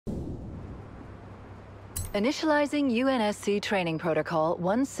Initializing UNSC Training Protocol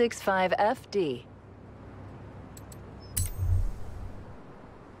 165FD.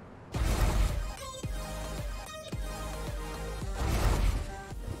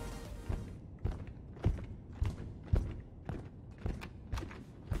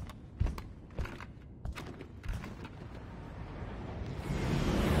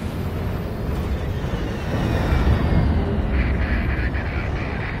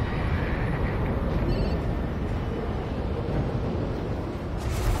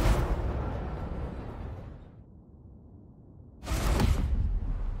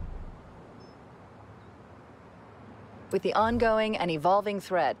 With the ongoing and evolving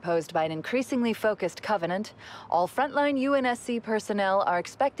threat posed by an increasingly focused Covenant, all frontline UNSC personnel are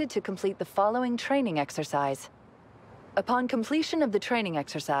expected to complete the following training exercise. Upon completion of the training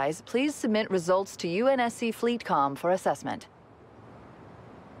exercise, please submit results to UNSC FleetCom for assessment.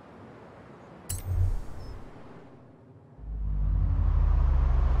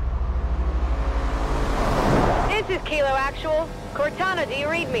 This is Kilo Actual. Cortana, do you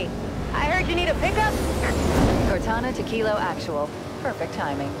read me? I heard you need a pickup? Cortana to Kilo Actual. Perfect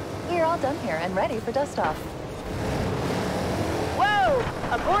timing. We're all done here and ready for dust-off. Whoa!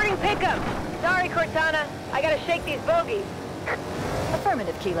 A boarding pickup! Sorry, Cortana. I gotta shake these bogies.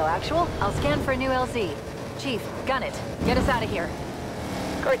 Affirmative, Kilo Actual. I'll scan for a new LZ. Chief, gun it. Get us out of here.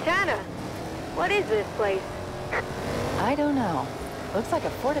 Cortana, what is this place? I don't know. Looks like a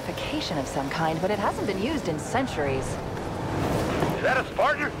fortification of some kind, but it hasn't been used in centuries. Is that a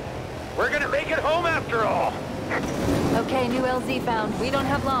Spartan? We're gonna make it home after all! Okay, new LZ found. We don't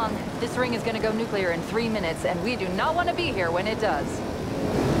have long. This ring is gonna go nuclear in 3 minutes, and we do not want to be here when it does.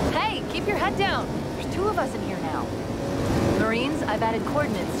 Hey, keep your head down! There's 2 of us in here now. Marines, I've added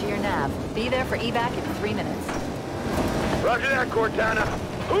coordinates to your nav. Be there for evac in 3 minutes. Roger that, Cortana!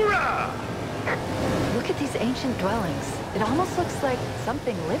 Hoorah! Look at these ancient dwellings. It almost looks like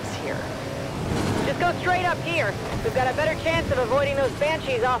something lives here. Just go straight up here. We've got a better chance of avoiding those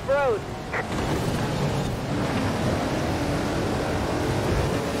banshees off-road.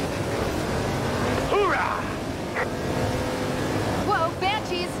 Hoorah! Whoa,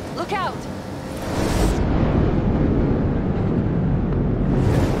 banshees! Look out!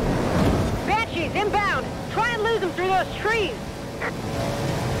 Banshees, inbound! Try and lose them through those trees!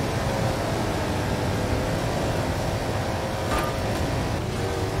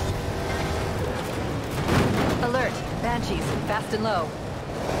 Alert! Banshees, fast and low.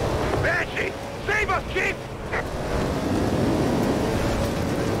 Banshee! Save us, Chief!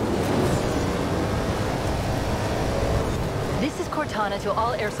 This is Cortana to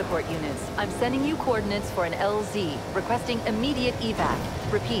all air support units. I'm sending you coordinates for an LZ, requesting immediate evac.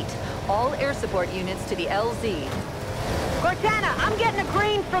 Repeat, all air support units to the LZ. Cortana, I'm getting a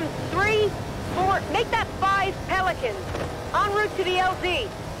green from 3, 4, make that 5 Pelicans. En route to the LZ.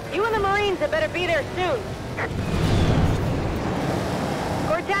 You and the Marines had better be there soon.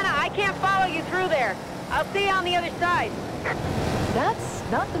 Cortana, I can't follow you through there. I'll see you on the other side. That's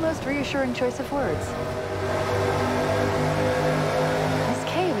not the most reassuring choice of words. This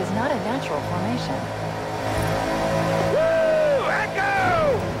cave is not a natural formation. Woo!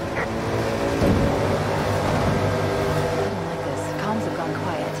 Echo! I don't like this. Comms have gone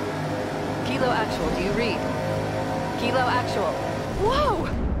quiet. Kilo Actual, do you read? Kilo Actual. Whoa!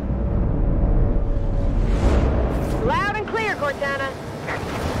 Loud and clear, Cortana.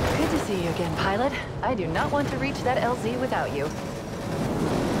 Good to see you again, pilot. I do not want to reach that LZ without you.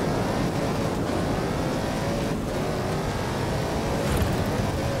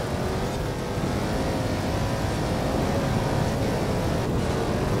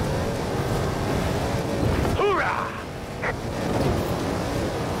 Hoorah!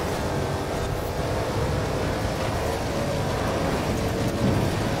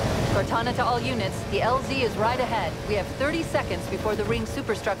 Cortana to all units, the LZ is right ahead. We have 30 seconds before the ring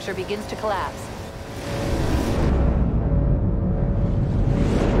superstructure begins to collapse.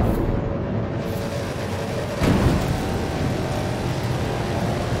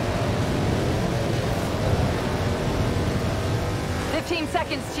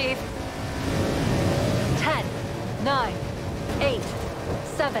 Seconds, Chief. 10, 9, 8,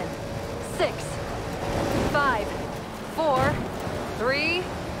 7, 6, 5, 4, 3,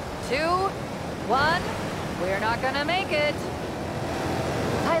 2, 1. We're not gonna make it.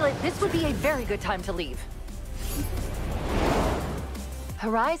 Pilot, this would be a very good time to leave.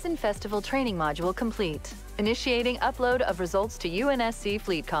 Horizon Festival training module complete. Initiating upload of results to UNSC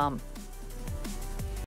FleetCom.